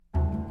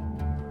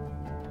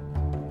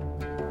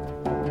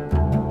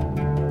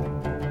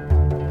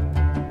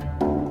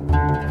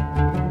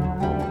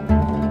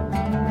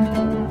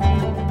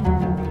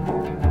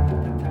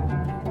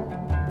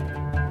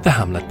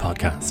Hamlet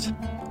podcast.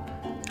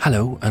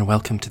 Hello and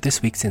welcome to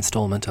this week's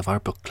instalment of our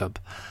book club.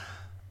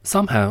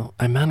 Somehow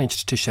I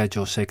managed to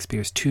schedule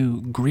Shakespeare's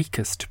two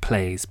Greekest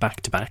plays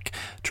back to back,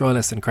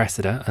 Troilus and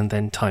Cressida and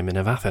then Timon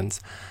of Athens.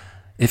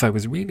 If I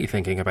was really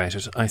thinking about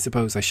it, I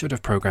suppose I should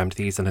have programmed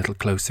these a little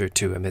closer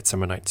to A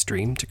Midsummer Night's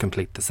Dream to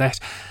complete the set,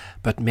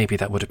 but maybe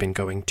that would have been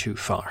going too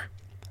far.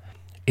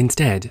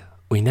 Instead,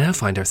 we now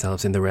find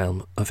ourselves in the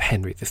realm of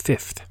Henry V.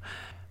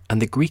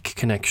 And the Greek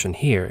connection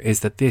here is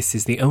that this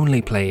is the only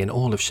play in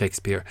all of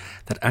Shakespeare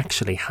that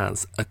actually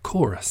has a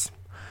chorus.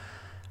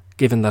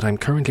 Given that I'm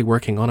currently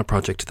working on a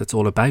project that's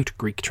all about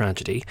Greek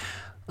tragedy,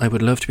 I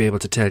would love to be able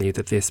to tell you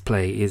that this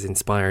play is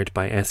inspired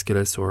by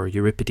Aeschylus or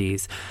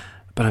Euripides,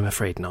 but I'm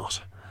afraid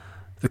not.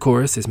 The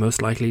chorus is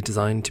most likely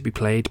designed to be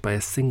played by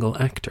a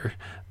single actor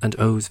and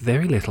owes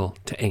very little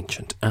to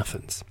ancient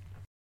Athens.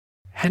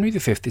 Henry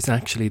V is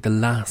actually the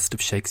last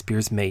of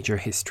Shakespeare's major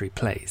history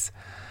plays.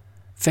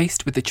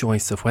 Faced with the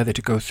choice of whether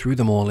to go through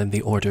them all in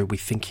the order we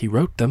think he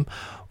wrote them,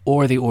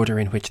 or the order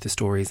in which the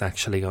stories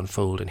actually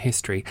unfold in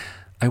history,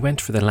 I went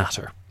for the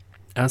latter.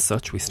 As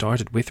such, we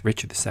started with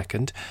Richard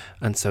II,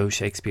 and so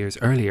Shakespeare's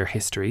earlier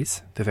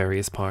histories, the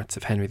various parts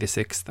of Henry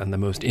VI and the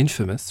most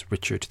infamous,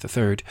 Richard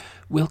III,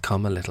 will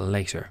come a little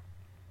later.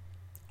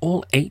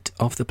 All 8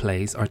 of the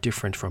plays are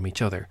different from each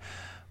other.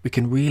 We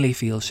can really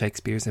feel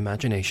Shakespeare's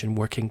imagination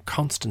working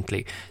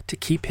constantly to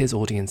keep his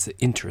audience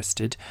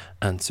interested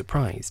and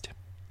surprised.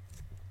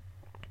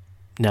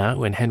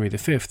 Now, in Henry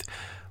V,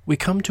 we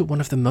come to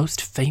one of the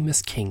most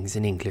famous kings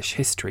in English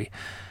history,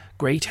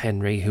 Great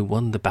Henry, who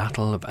won the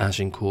Battle of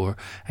Agincourt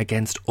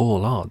against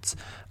all odds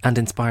and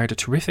inspired a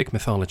terrific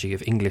mythology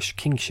of English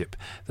kingship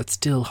that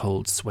still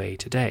holds sway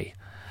today.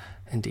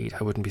 Indeed,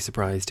 I wouldn't be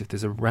surprised if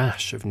there's a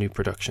rash of new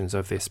productions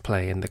of this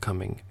play in the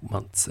coming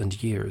months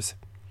and years.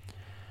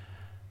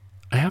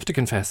 I have to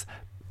confess,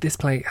 this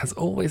play has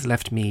always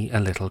left me a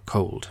little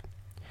cold.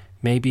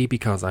 Maybe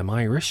because I'm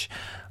Irish,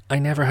 I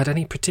never had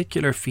any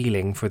particular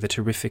feeling for the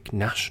terrific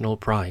national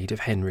pride of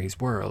Henry's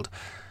world.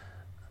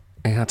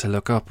 I had to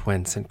look up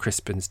when St.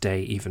 Crispin's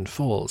Day even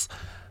falls.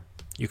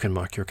 You can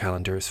mark your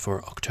calendars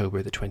for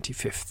October the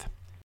 25th.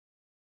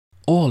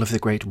 All of the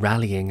great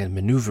rallying and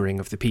manoeuvring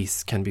of the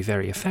piece can be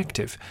very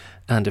effective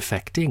and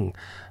affecting,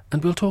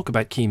 and we'll talk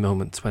about key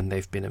moments when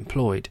they've been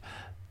employed.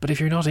 But if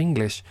you're not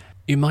English,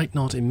 you might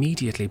not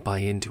immediately buy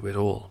into it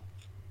all.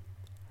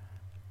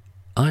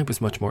 I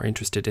was much more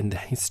interested in the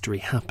history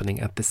happening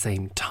at the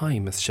same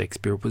time as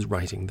Shakespeare was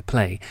writing the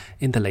play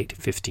in the late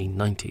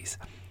 1590s.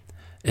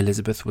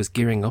 Elizabeth was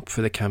gearing up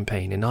for the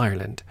campaign in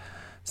Ireland,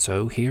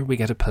 so here we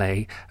get a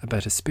play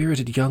about a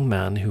spirited young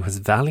man who has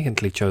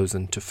valiantly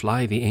chosen to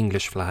fly the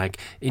English flag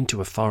into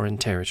a foreign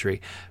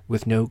territory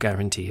with no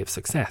guarantee of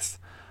success,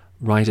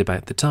 right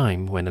about the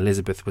time when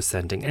Elizabeth was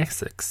sending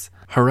Essex,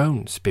 her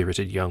own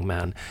spirited young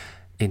man,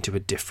 into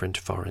a different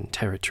foreign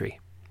territory.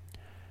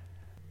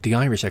 The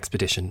Irish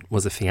expedition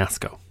was a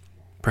fiasco.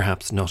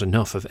 Perhaps not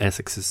enough of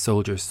Essex's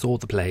soldiers saw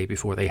the play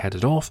before they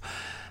headed off,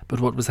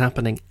 but what was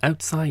happening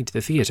outside the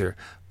theatre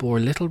bore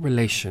little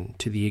relation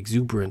to the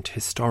exuberant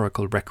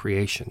historical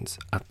recreations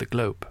at the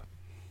Globe.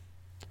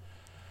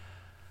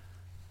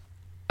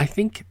 I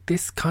think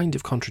this kind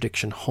of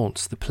contradiction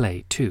haunts the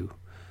play too.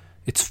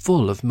 It's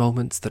full of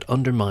moments that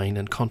undermine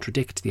and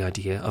contradict the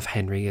idea of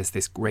Henry as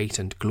this great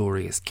and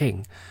glorious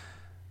king.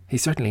 He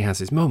certainly has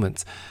his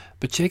moments,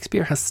 but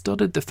Shakespeare has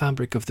studied the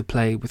fabric of the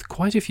play with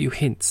quite a few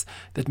hints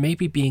that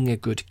maybe being a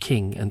good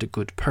king and a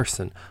good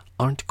person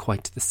aren't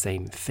quite the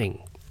same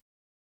thing.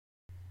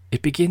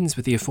 It begins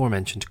with the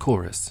aforementioned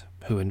chorus,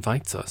 who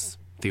invites us,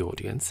 the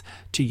audience,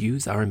 to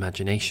use our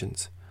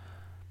imaginations.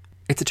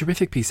 It's a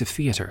terrific piece of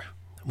theatre,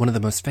 one of the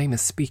most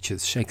famous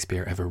speeches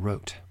Shakespeare ever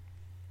wrote.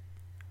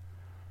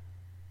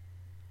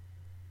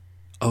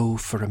 Oh,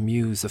 for a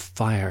muse of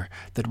fire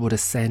that would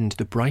ascend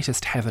the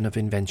brightest heaven of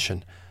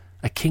invention,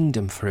 a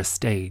kingdom for a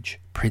stage,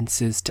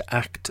 princes to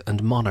act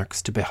and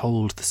monarchs to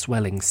behold the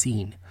swelling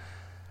scene.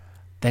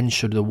 Then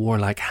should the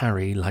warlike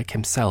Harry, like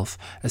himself,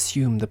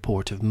 assume the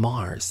port of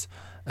Mars,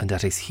 and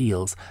at his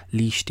heels,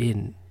 leashed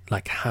in,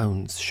 like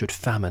hounds should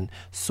famine,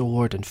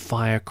 sword and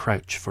fire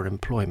crouch for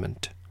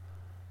employment.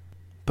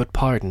 But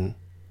pardon,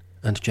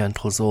 and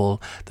gentles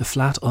all, the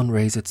flat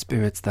unraised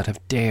spirits that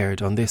have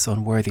dared on this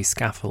unworthy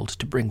scaffold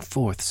to bring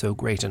forth so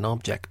great an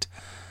object.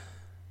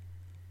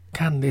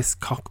 Can this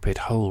cockpit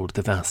hold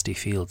the vasty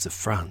fields of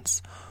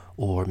France,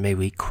 or may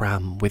we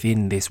cram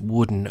within this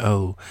wooden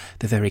O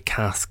the very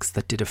casques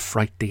that did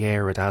affright the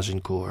air at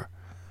Agincourt?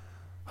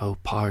 Oh,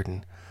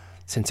 pardon,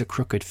 since a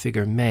crooked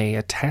figure may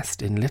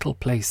attest in little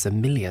place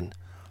 1,000,000,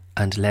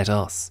 and let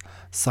us,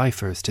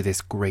 ciphers to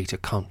this great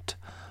account,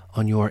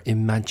 on your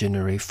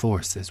imaginary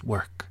forces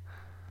work.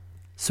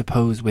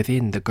 Suppose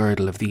within the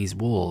girdle of these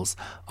walls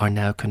are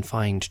now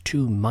confined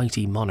 2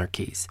 mighty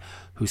monarchies,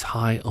 whose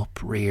high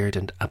upreared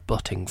and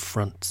abutting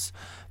fronts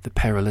the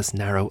perilous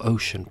narrow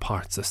ocean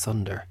parts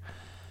asunder.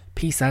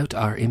 Piece out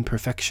our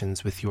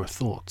imperfections with your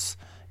thoughts,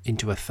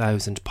 into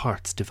 1,000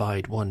 parts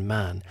divide one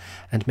man,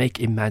 and make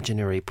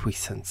imaginary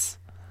puissance.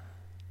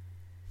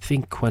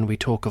 Think when we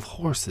talk of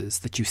horses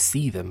that you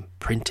see them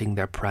printing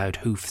their proud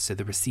hoofs to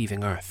the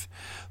receiving earth,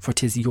 for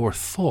 'tis your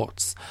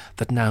thoughts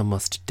that now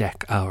must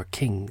deck our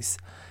kings,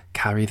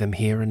 carry them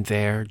here and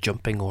there,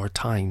 jumping o'er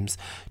times,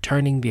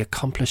 turning the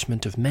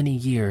accomplishment of many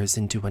years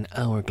into an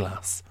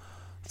hourglass,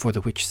 for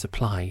the which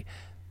supply,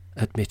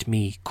 admit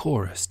me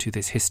chorus to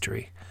this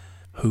history,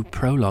 who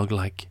prologue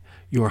like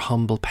your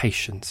humble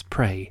patience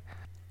pray,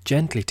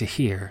 gently to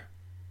hear,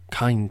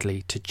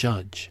 kindly to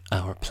judge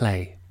our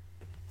play.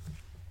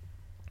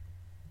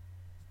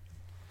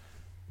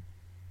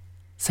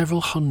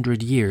 Several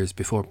hundred years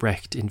before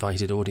Brecht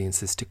invited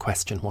audiences to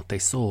question what they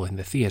saw in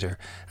the theatre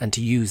and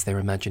to use their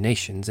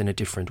imaginations in a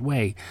different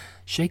way,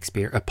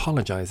 Shakespeare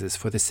apologises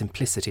for the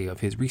simplicity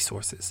of his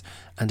resources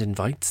and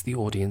invites the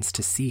audience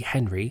to see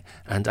Henry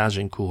and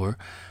Agincourt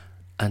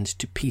and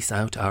to piece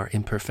out our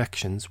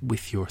imperfections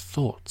with your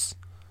thoughts.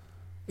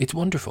 It's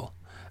wonderful,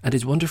 and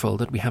it's wonderful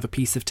that we have a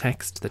piece of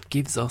text that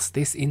gives us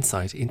this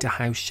insight into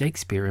how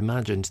Shakespeare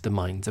imagined the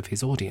minds of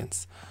his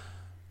audience.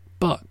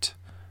 But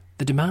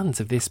the demands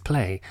of this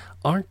play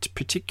aren't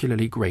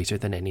particularly greater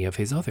than any of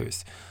his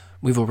others.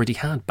 We've already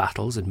had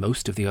battles in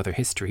most of the other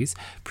histories,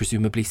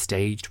 presumably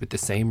staged with the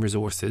same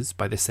resources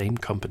by the same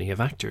company of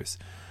actors.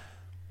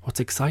 What's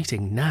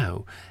exciting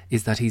now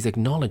is that he's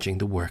acknowledging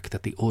the work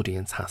that the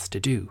audience has to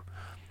do.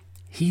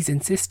 He's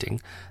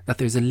insisting that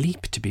there's a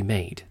leap to be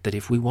made, that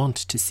if we want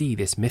to see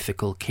this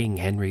mythical King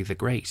Henry the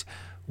Great,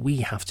 we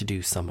have to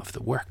do some of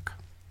the work.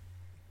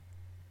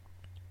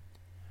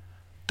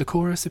 The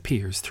chorus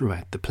appears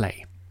throughout the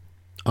play.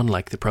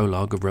 Unlike the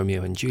prologue of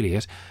Romeo and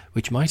Juliet,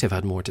 which might have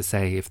had more to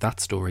say if that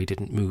story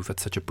didn't move at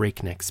such a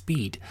breakneck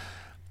speed,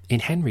 in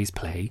Henry's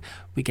play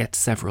we get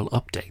several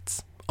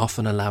updates,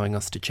 often allowing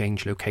us to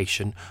change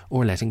location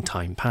or letting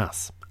time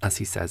pass, as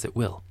he says it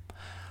will.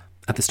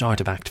 At the start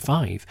of Act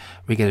 5,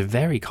 we get a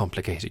very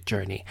complicated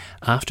journey.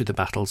 After the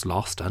battles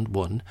lost and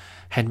won,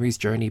 Henry's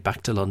journey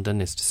back to London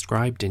is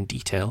described in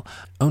detail,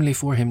 only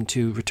for him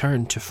to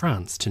return to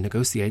France to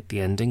negotiate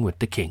the ending with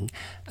the king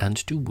and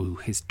to woo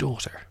his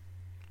daughter.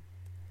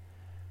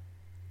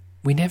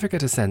 We never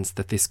get a sense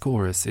that this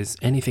chorus is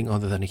anything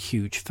other than a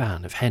huge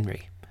fan of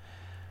Henry.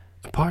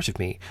 A part of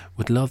me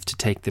would love to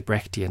take the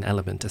Brechtian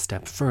element a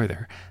step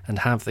further and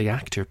have the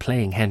actor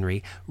playing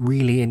Henry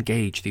really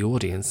engage the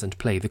audience and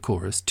play the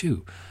chorus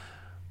too.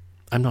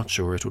 I'm not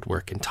sure it would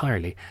work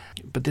entirely,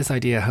 but this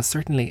idea has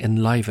certainly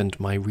enlivened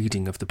my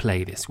reading of the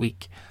play this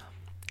week.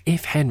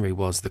 If Henry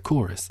was the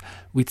chorus,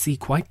 we'd see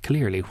quite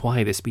clearly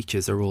why the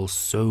speeches are all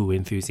so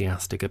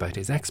enthusiastic about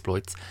his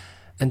exploits,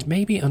 and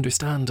maybe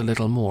understand a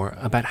little more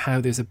about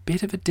how there's a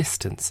bit of a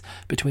distance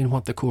between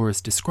what the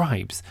chorus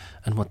describes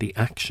and what the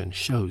action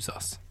shows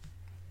us.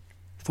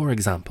 For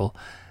example,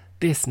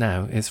 this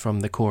now is from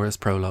the chorus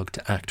prologue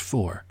to Act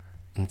 4,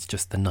 and it's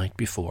just the night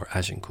before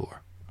Agincourt.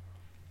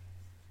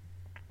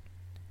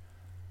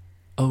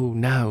 Oh,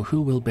 now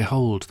who will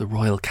behold the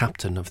royal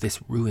captain of this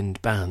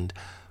ruined band,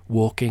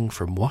 walking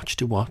from watch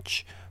to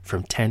watch,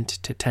 from tent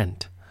to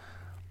tent?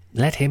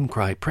 Let him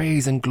cry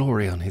praise and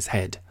glory on his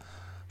head,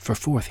 for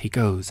forth he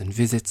goes and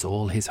visits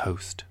all his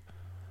host,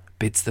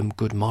 bids them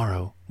good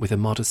morrow with a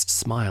modest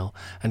smile,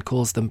 and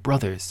calls them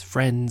brothers,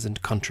 friends,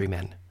 and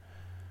countrymen.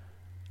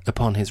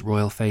 Upon his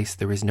royal face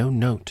there is no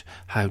note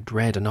how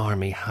dread an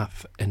army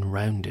hath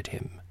enrounded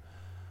him,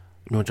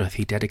 nor doth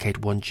he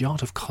dedicate one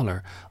jot of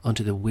colour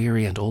unto the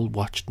weary and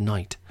all-watched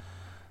night,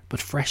 but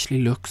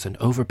freshly looks and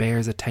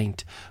overbears a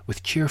taint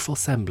with cheerful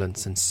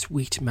semblance and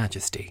sweet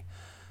majesty,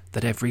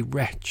 that every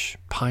wretch,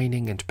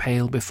 pining and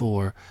pale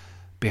before,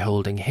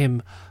 beholding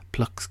him,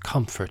 plucks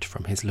comfort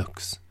from his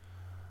looks.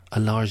 A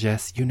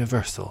largesse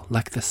universal,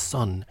 like the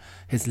sun,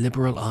 his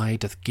liberal eye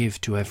doth give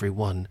to every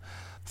one,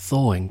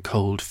 thawing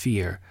cold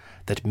fear,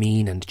 that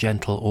mean and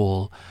gentle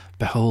all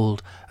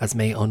behold as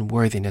may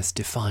unworthiness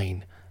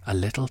define a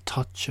little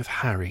touch of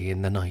Harry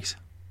in the night.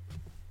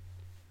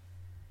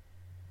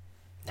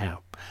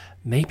 Now,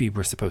 maybe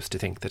we're supposed to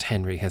think that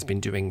Henry has been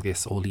doing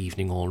this all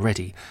evening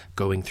already,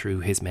 going through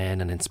his men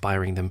and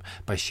inspiring them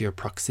by sheer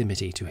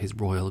proximity to his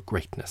royal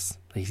greatness.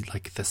 He's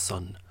like the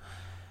sun.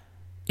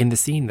 In the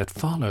scene that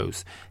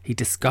follows, he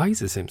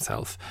disguises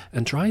himself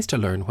and tries to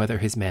learn whether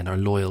his men are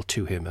loyal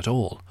to him at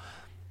all.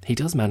 He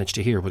does manage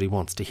to hear what he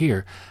wants to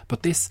hear,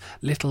 but this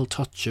little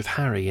touch of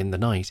Harry in the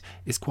night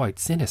is quite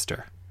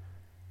sinister.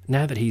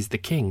 Now that he's the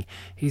king,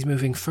 he's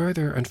moving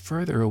further and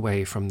further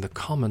away from the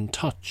common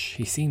touch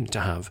he seemed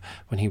to have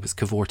when he was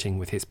cavorting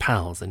with his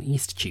pals in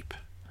Eastcheap.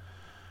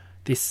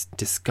 This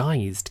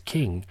disguised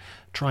king,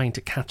 trying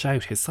to catch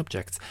out his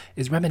subjects,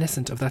 is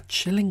reminiscent of that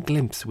chilling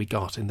glimpse we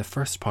got in the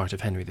first part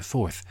of Henry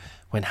IV,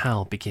 when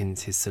Hal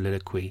begins his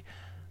soliloquy,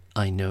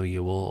 "I know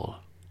you all."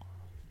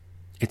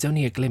 It's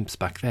only a glimpse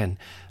back then,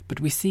 but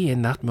we see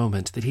in that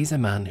moment that he's a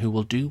man who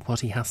will do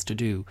what he has to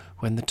do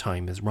when the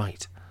time is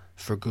right,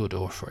 for good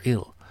or for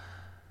ill.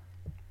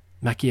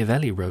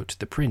 Machiavelli wrote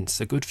The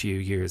Prince a good few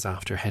years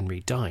after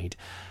Henry died,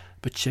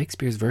 but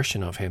Shakespeare's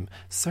version of him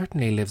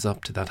certainly lives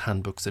up to that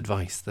handbook's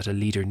advice that a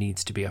leader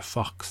needs to be a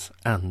fox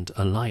and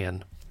a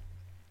lion.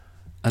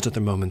 At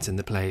other moments in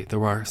the play,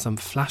 there are some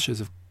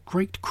flashes of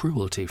great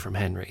cruelty from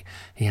Henry.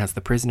 He has the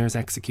prisoners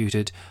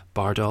executed,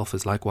 Bardolph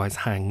is likewise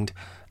hanged,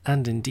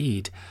 and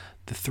indeed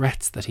the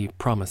threats that he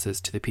promises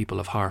to the people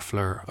of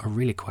Harfleur are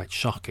really quite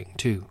shocking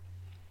too.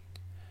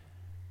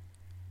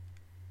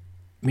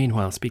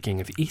 Meanwhile, speaking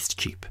of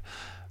Eastcheap,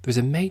 there's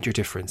a major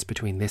difference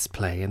between this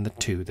play and the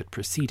two that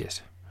precede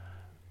it.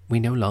 We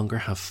no longer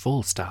have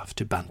Falstaff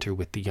to banter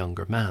with the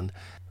younger man,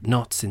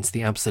 not since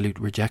the absolute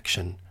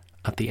rejection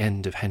at the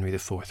end of Henry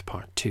IV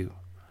Part 2.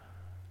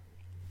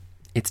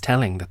 It's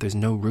telling that there's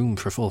no room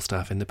for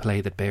Falstaff in the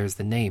play that bears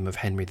the name of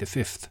Henry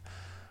V.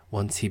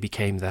 Once he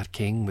became that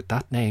king with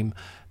that name,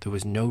 there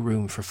was no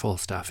room for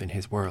Falstaff in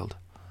his world.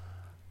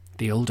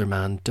 The older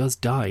man does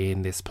die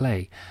in this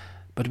play,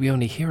 but we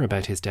only hear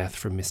about his death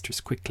from Mistress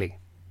Quickly.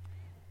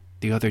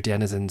 The other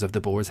denizens of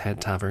the Boar's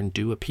Head Tavern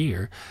do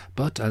appear,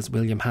 but, as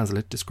William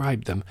Hazlitt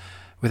described them,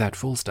 without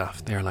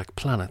Falstaff they are like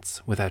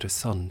planets without a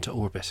sun to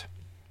orbit.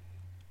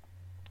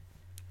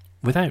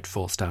 Without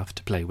Falstaff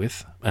to play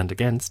with, and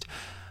against,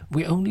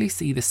 we only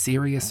see the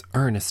serious,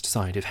 earnest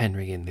side of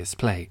Henry in this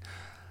play.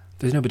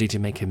 There's nobody to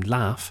make him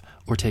laugh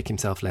or take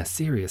himself less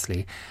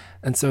seriously,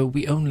 and so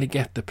we only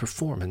get the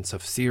performance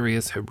of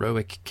serious,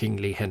 heroic,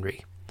 kingly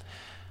Henry.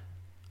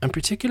 I'm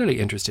particularly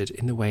interested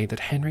in the way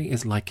that Henry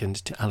is likened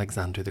to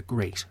Alexander the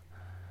Great.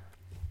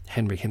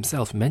 Henry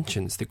himself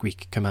mentions the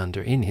Greek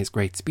commander in his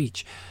great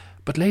speech,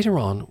 but later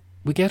on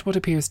we get what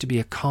appears to be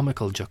a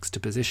comical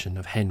juxtaposition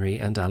of Henry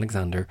and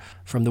Alexander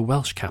from the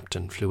Welsh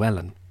captain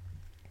Llewellyn.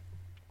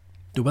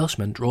 The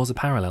Welshman draws a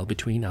parallel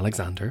between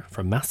Alexander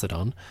from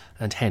Macedon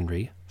and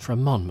Henry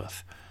from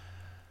Monmouth.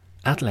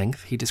 At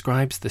length he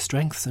describes the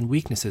strengths and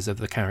weaknesses of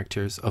the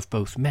characters of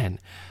both men,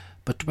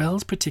 but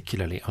dwells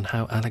particularly on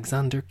how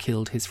Alexander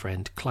killed his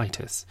friend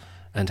Clytus,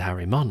 and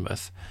Harry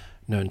Monmouth,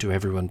 known to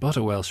everyone but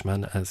a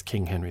Welshman as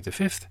King Henry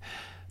V,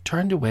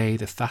 turned away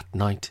the fat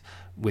knight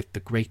with the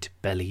great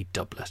belly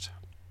doublet.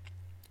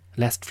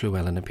 Lest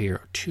Llewellyn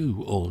appear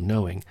too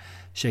all-knowing,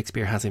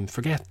 Shakespeare has him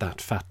forget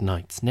that fat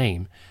knight's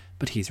name,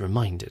 but he's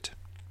reminded.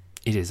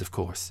 It is, of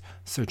course,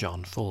 Sir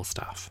John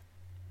Falstaff.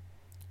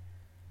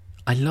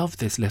 I love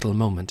this little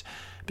moment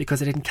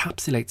because it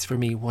encapsulates for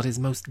me what is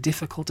most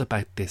difficult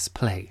about this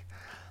play.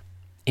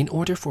 In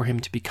order for him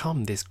to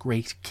become this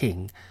great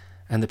king,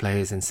 and the play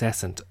is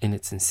incessant in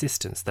its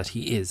insistence that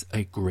he is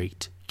a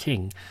great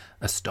king,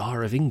 a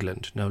star of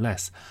England no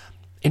less,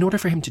 in order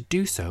for him to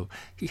do so,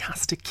 he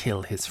has to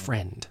kill his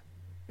friend.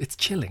 It's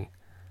chilling.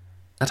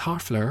 At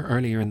Harfleur,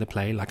 earlier in the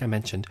play, like I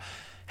mentioned,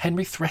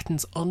 Henry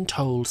threatens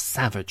untold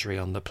savagery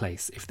on the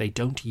place if they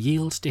don't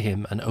yield to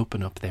him and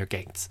open up their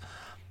gates.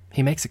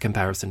 He makes a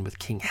comparison with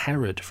King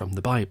Herod from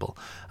the Bible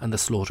and the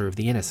slaughter of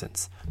the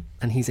innocents,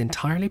 and he's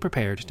entirely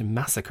prepared to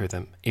massacre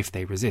them if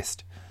they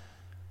resist.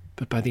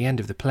 But by the end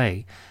of the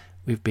play,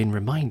 we've been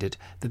reminded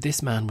that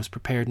this man was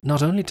prepared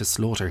not only to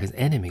slaughter his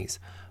enemies,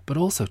 but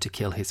also to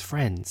kill his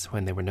friends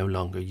when they were no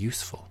longer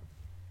useful.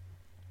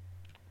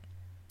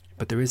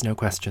 But there is no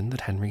question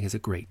that Henry is a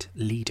great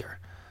leader.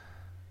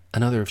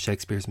 Another of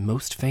Shakespeare's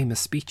most famous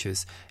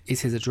speeches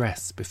is his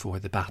address before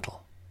the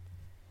battle.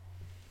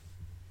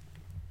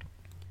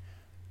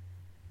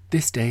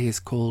 This day is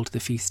called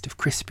the Feast of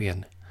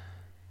Crispian.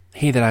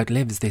 He that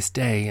outlives this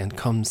day and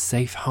comes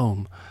safe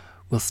home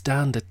will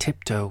stand a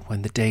tiptoe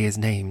when the day is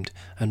named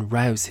and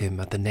rouse him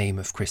at the name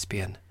of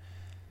Crispian.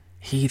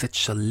 He that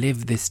shall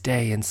live this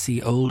day and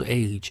see old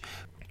age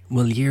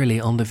will yearly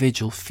on the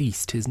vigil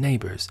feast his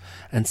neighbours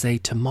and say,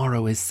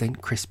 "Tomorrow is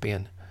St.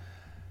 Crispian."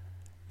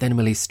 Then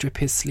will he strip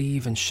his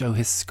sleeve and show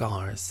his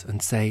scars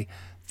and say,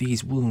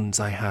 "These wounds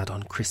I had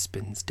on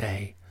Crispin's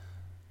day."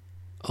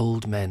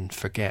 Old men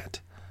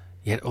forget,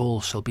 yet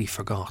all shall be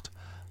forgot.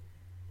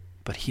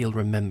 But he'll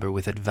remember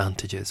with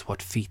advantages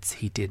what feats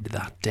he did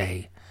that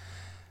day.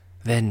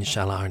 Then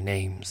shall our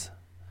names,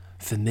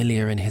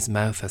 familiar in his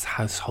mouth as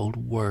household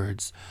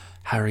words,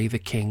 Harry the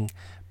King,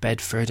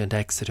 Bedford and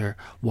Exeter,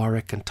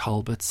 Warwick and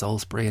Talbot,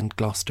 Salisbury and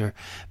Gloucester,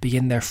 be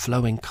in their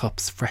flowing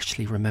cups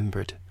freshly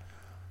remembered.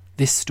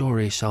 This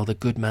story shall the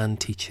good man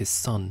teach his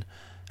son,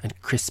 and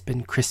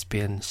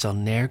Crispian shall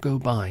ne'er go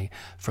by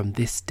from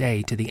this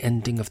day to the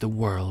ending of the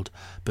world,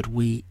 but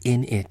we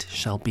in it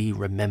shall be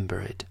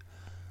remembered.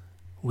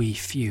 We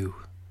few,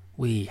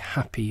 we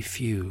happy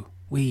few,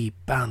 we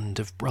band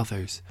of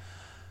brothers.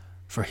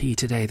 For he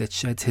today that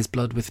sheds his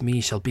blood with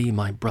me shall be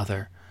my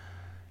brother.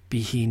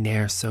 Be he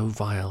ne'er so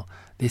vile,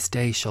 this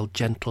day shall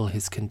gentle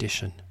his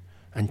condition,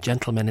 and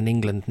gentlemen in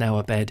England now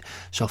abed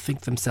shall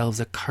think themselves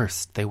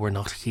accursed they were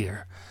not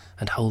here,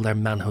 and hold their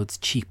manhoods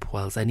cheap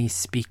whiles any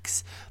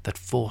speaks that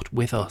fought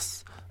with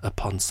us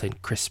upon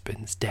St.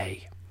 Crispin's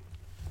day.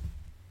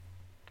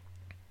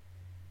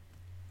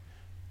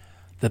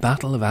 The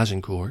Battle of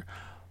Agincourt,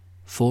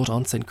 fought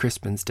on St.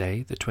 Crispin's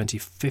Day, the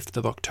 25th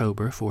of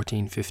October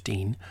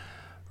 1415,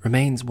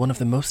 remains one of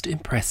the most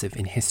impressive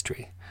in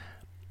history,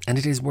 and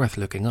it is worth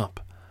looking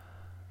up.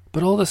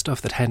 But all the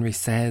stuff that Henry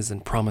says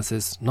and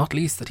promises, not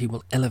least that he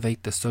will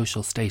elevate the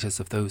social status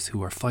of those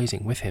who are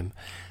fighting with him,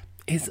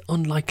 is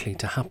unlikely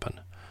to happen.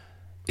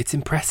 It's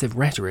impressive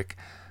rhetoric,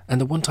 and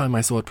the one time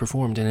I saw it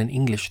performed in an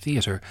English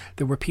theatre,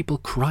 there were people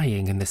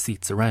crying in the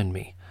seats around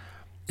me.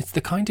 It's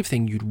the kind of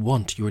thing you'd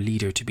want your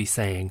leader to be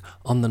saying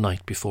on the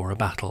night before a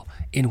battle,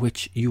 in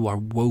which you are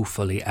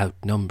woefully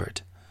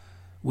outnumbered.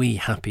 We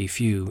happy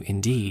few,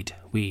 indeed,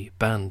 we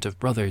band of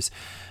brothers,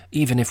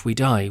 even if we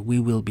die, we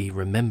will be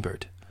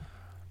remembered.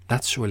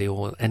 That's surely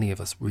all any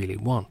of us really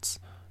wants,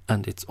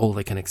 and it's all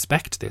they can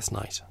expect this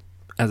night.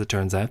 As it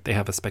turns out, they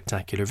have a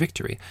spectacular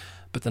victory,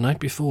 but the night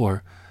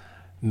before,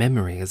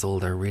 memory is all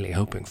they're really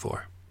hoping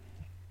for.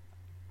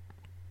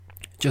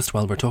 Just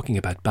while we're talking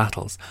about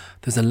battles,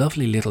 there's a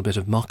lovely little bit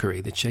of mockery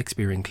that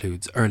Shakespeare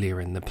includes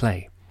earlier in the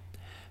play.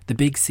 The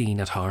big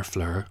scene at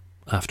Harfleur,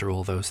 after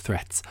all those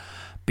threats,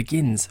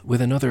 begins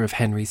with another of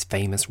Henry's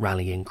famous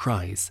rallying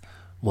cries,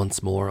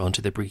 "Once more unto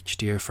the breach,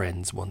 dear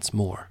friends, once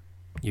more."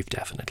 You've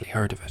definitely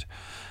heard of it.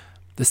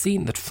 The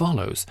scene that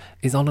follows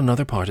is on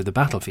another part of the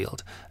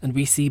battlefield, and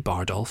we see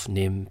Bardolph,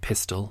 Nym,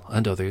 Pistol,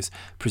 and others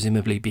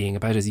presumably being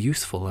about as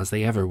useful as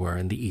they ever were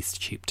in the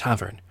Eastcheap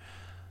Tavern.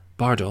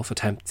 Bardolph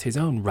attempts his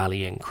own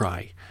rallying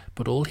cry,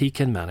 but all he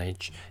can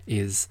manage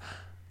is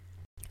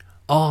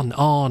 "On,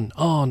 on,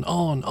 on,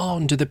 on,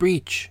 on, to the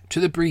breach, to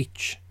the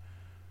breach."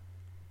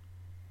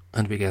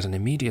 And we get an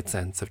immediate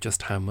sense of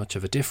just how much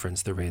of a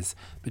difference there is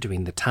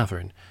between the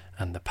tavern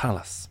and the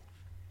palace.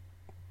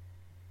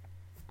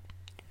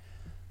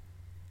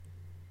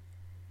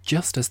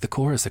 Just as the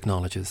chorus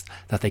acknowledges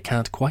that they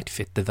can't quite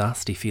fit the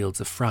vasty fields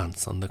of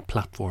France on the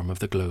platform of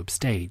the Globe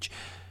stage,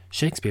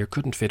 Shakespeare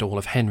couldn't fit all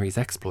of Henry's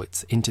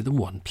exploits into the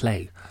one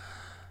play.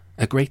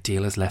 A great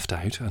deal is left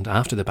out, and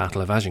after the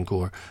Battle of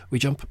Agincourt, we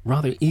jump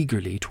rather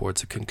eagerly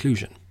towards a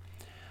conclusion.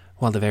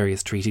 While the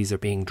various treaties are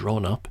being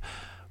drawn up,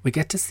 we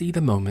get to see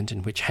the moment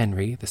in which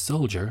Henry, the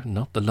soldier,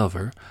 not the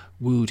lover,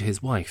 wooed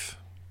his wife,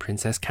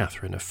 Princess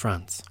Catherine of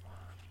France.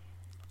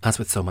 As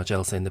with so much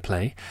else in the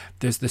play,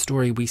 there's the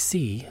story we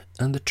see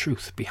and the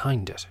truth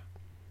behind it.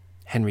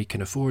 Henry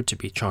can afford to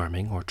be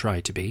charming, or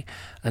try to be,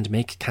 and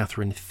make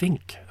Catherine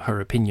think her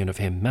opinion of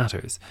him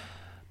matters,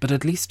 but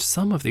at least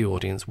some of the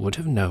audience would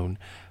have known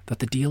that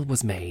the deal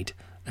was made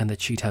and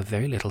that she'd have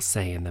very little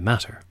say in the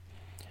matter.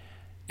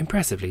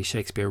 Impressively,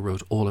 Shakespeare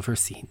wrote all of her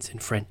scenes in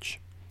French.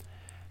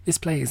 This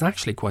play is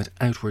actually quite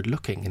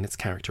outward-looking in its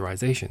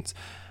characterizations.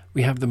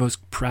 We have the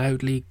most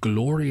proudly,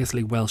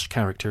 gloriously Welsh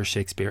character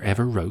Shakespeare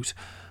ever wrote,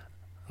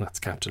 that's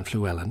Captain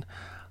Llewellyn,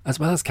 as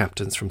well as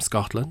captains from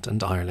Scotland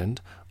and Ireland,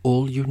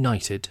 all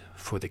united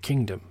for the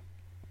kingdom.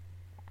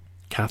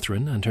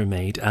 Catherine and her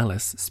maid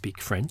Alice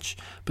speak French,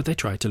 but they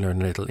try to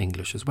learn a little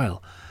English as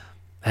well.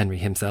 Henry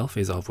himself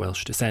is of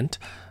Welsh descent.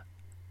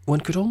 One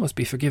could almost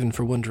be forgiven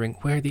for wondering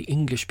where the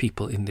English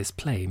people in this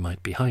play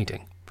might be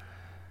hiding.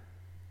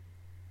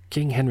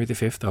 King Henry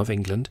V of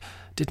England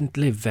didn't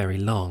live very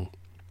long.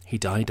 He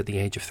died at the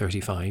age of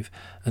 35,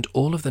 and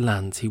all of the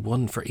lands he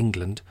won for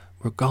England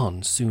were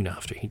gone soon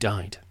after he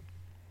died.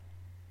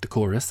 The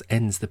chorus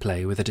ends the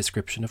play with a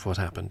description of what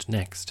happened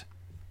next.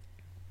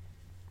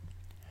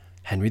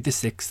 Henry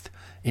VI,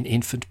 in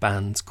infant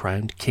bands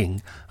crowned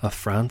King of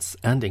France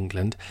and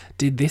England,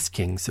 did this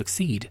king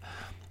succeed,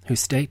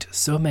 whose state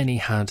so many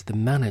had the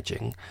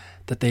managing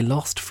that they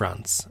lost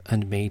France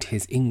and made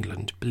his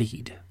England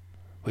bleed,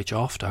 which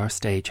oft our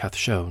stage hath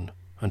shown,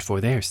 and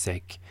for their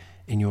sake,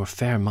 in your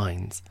fair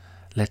minds,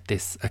 let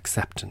this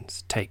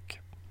acceptance take.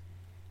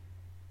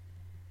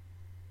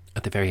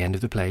 At the very end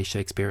of the play,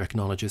 Shakespeare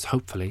acknowledges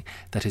hopefully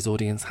that his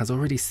audience has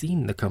already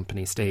seen the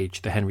company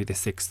stage the Henry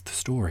VI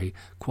story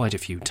quite a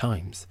few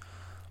times.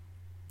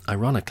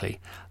 Ironically,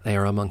 they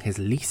are among his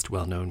least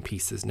well-known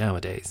pieces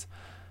nowadays,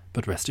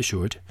 but rest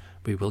assured,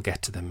 we will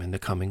get to them in the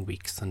coming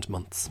weeks and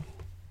months.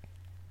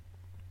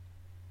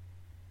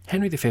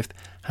 Henry V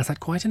has had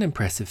quite an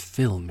impressive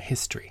film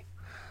history.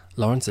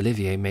 Laurence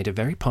Olivier made a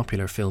very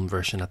popular film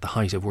version at the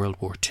height of World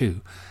War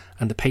II,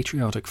 and the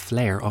patriotic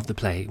flair of the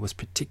play was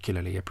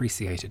particularly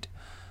appreciated.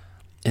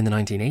 In the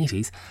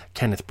 1980s,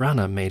 Kenneth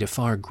Branagh made a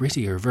far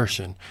grittier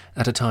version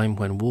at a time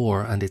when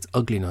war and its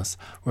ugliness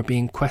were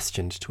being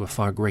questioned to a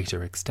far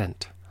greater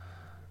extent.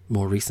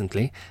 More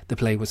recently, the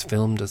play was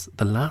filmed as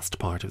the last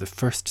part of the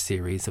first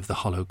series of The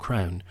Hollow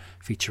Crown,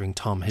 featuring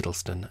Tom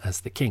Hiddleston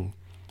as the king.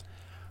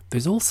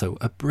 There's also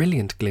a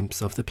brilliant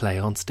glimpse of the play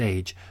on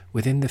stage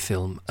within the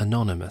film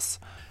Anonymous,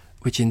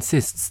 which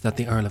insists that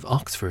the Earl of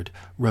Oxford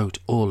wrote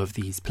all of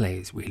these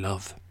plays we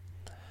love.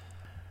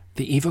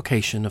 The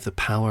evocation of the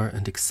power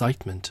and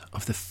excitement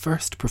of the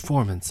first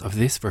performance of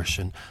this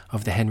version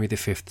of the Henry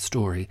V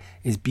story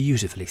is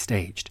beautifully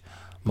staged.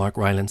 Mark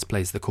Rylance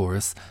plays the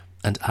chorus,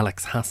 and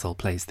Alex Hassel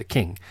plays the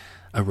king,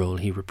 a role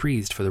he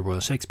reprised for the Royal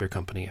Shakespeare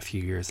Company a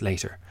few years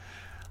later.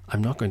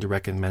 I'm not going to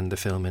recommend the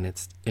film in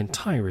its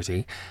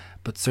entirety,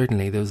 but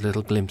certainly those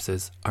little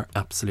glimpses are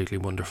absolutely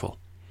wonderful.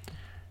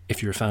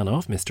 If you're a fan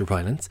of Mr.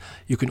 Rylance,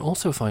 you can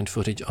also find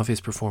footage of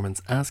his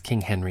performance as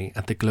King Henry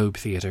at the Globe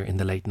Theatre in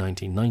the late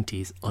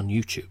 1990s on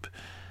YouTube.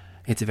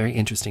 It's a very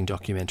interesting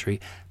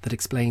documentary that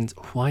explains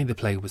why the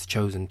play was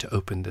chosen to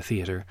open the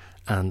theatre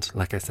and,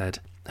 like I said,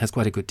 has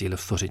quite a good deal of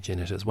footage in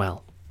it as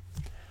well.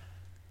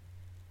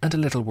 And a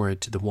little word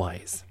to the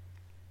wise.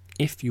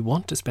 if you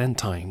want to spend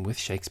time with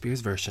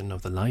Shakespeare's version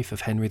of the life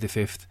of Henry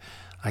V,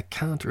 I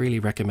can't really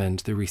recommend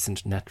the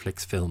recent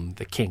Netflix film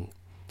The King.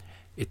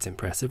 It's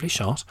impressively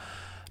shot,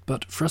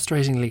 but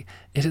frustratingly,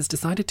 it has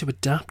decided to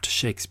adapt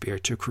Shakespeare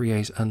to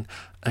create an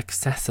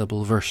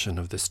accessible version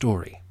of the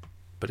story.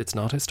 But it's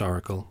not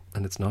historical,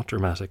 and it's not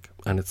dramatic,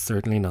 and it's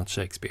certainly not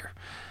Shakespeare.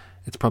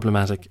 It's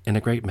problematic in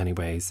a great many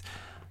ways,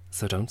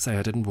 so don't say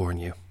I didn't warn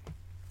you.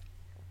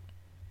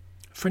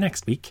 For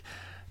next week,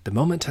 the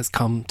moment has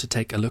come to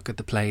take a look at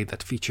the play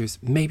that features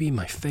maybe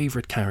my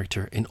favourite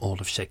character in all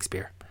of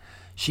Shakespeare.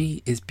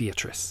 She is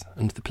Beatrice,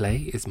 and the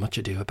play is Much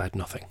Ado About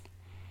Nothing.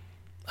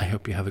 I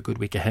hope you have a good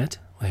week ahead,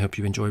 I hope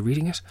you enjoy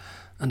reading it,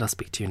 and I'll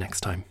speak to you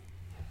next time.